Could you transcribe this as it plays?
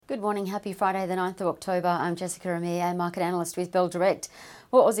Good morning. Happy Friday, the 9th of October. I'm Jessica Amir, market analyst with Bell Direct.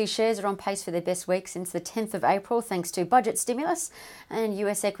 Well, Aussie shares are on pace for their best week since the 10th of April, thanks to budget stimulus. And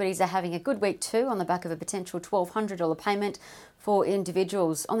US equities are having a good week too, on the back of a potential $1,200 payment for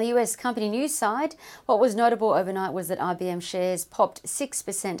individuals. On the US company news side, what was notable overnight was that IBM shares popped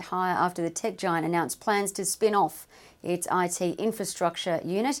 6% higher after the tech giant announced plans to spin off its IT infrastructure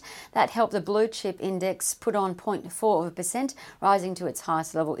unit. That helped the blue chip index put on 0.4%, rising to its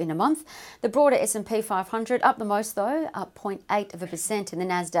highest level in a month. The broader S&P 500 up the most though, up 0.8%, and the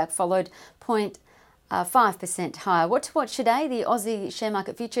Nasdaq followed 5% higher. What to watch today? The Aussie share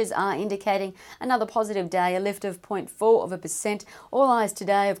market futures are indicating another positive day, a lift of 0.4%. All eyes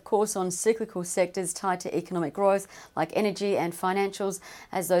today, of course, on cyclical sectors tied to economic growth like energy and financials,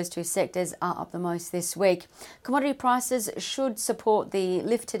 as those two sectors are up the most this week. Commodity prices should support the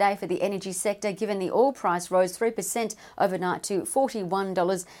lift today for the energy sector, given the oil price rose 3% overnight to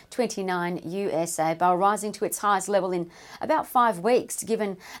 $41.29 USA barrel, rising to its highest level in about 5 weeks,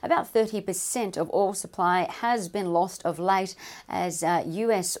 given about 30% of oil supply has been lost of late as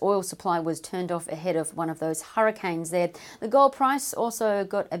US oil supply was turned off ahead of one of those hurricanes there. The gold price also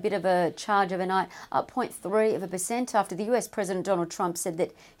got a bit of a charge overnight, up 0.3% after the US President Donald Trump said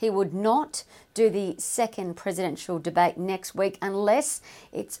that he would not do the second presidential debate next week unless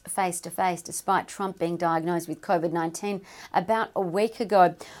it's face-to-face, despite Trump being diagnosed with COVID-19 about a week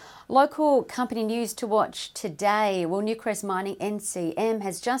ago. Local company news to watch today. Well, Newcrest Mining NCM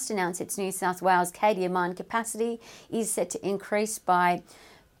has just announced its New South Wales Cadia mine capacity is set to increase by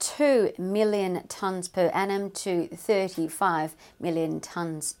 2 million tonnes per annum to 35 million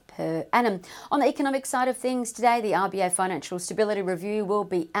tonnes per annum. On the economic side of things today, the RBA Financial Stability Review will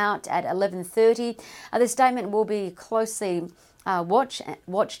be out at 11:30. The statement will be closely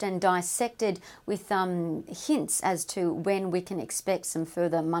watched and dissected with hints as to when we can expect some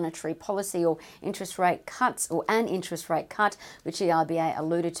further monetary policy or interest rate cuts, or an interest rate cut, which the RBA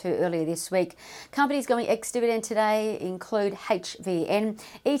alluded to earlier this week. Companies going ex-dividend today include HVN.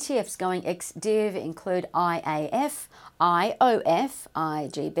 ETFs going ex-div include IAF, IOF,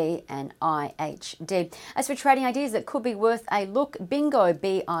 IGB and IHD. As for trading ideas that could be worth a look, Bingo,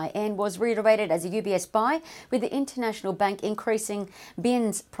 BIN, was reiterated as a UBS buy, with the International Bank increasing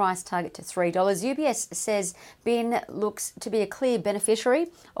BIN's price target to $3. UBS says BIN looks to be a clear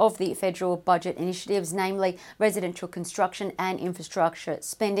beneficiary of the federal budget initiatives, namely residential construction and infrastructure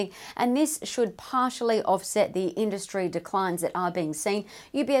spending, and this should partially offset the industry declines that are being seen.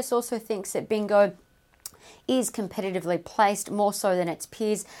 UBS also thinks that Bingo is competitively placed, more so than its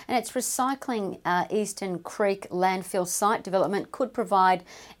peers, and its recycling Eastern Creek landfill site development could provide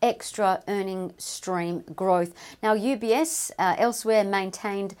extra earning stream growth. Now, UBS elsewhere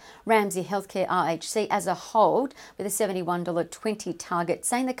maintained Ramsay Health Care RHC as a hold with a $71.20 target,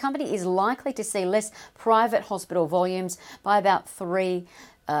 saying the company is likely to see less private hospital volumes by about 3%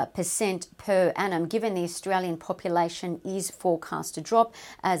 per annum, given the Australian population is forecast to drop,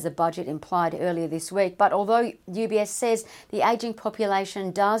 as the budget implied earlier this week. But although UBS says the ageing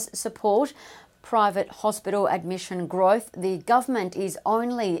population does support private hospital admission growth, the government is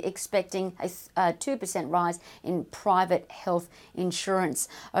only expecting a 2% rise in private health insurance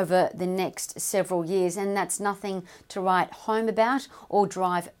over the next several years, and that's nothing to write home about or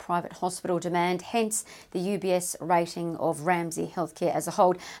drive private hospital demand, hence the UBS rating of Ramsay Health Care as a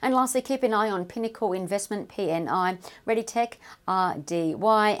whole. And lastly, keep an eye on Pinnacle Investment, PNI, ReadyTech,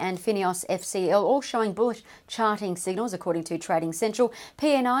 RDY and Fineos FCL, all showing bullish charting signals according to Trading Central.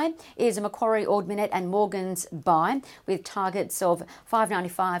 PNI is a Macquarie, Ord Minnett and Morgan's buy, with targets of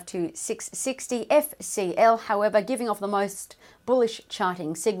 $5.95 to $6.60. FCL, however, giving off the most bullish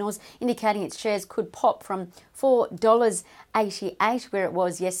charting signals, indicating its shares could pop from $4.88, where it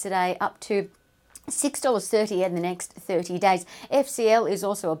was yesterday, up to $6.30 in the next 30 days. FCL is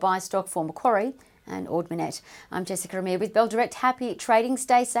also a buy stock for Macquarie and Ord Minnett. I'm Jessica Amir with Bell Direct. Happy trading.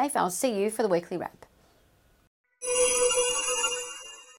 Stay safe. I'll see you for the weekly wrap.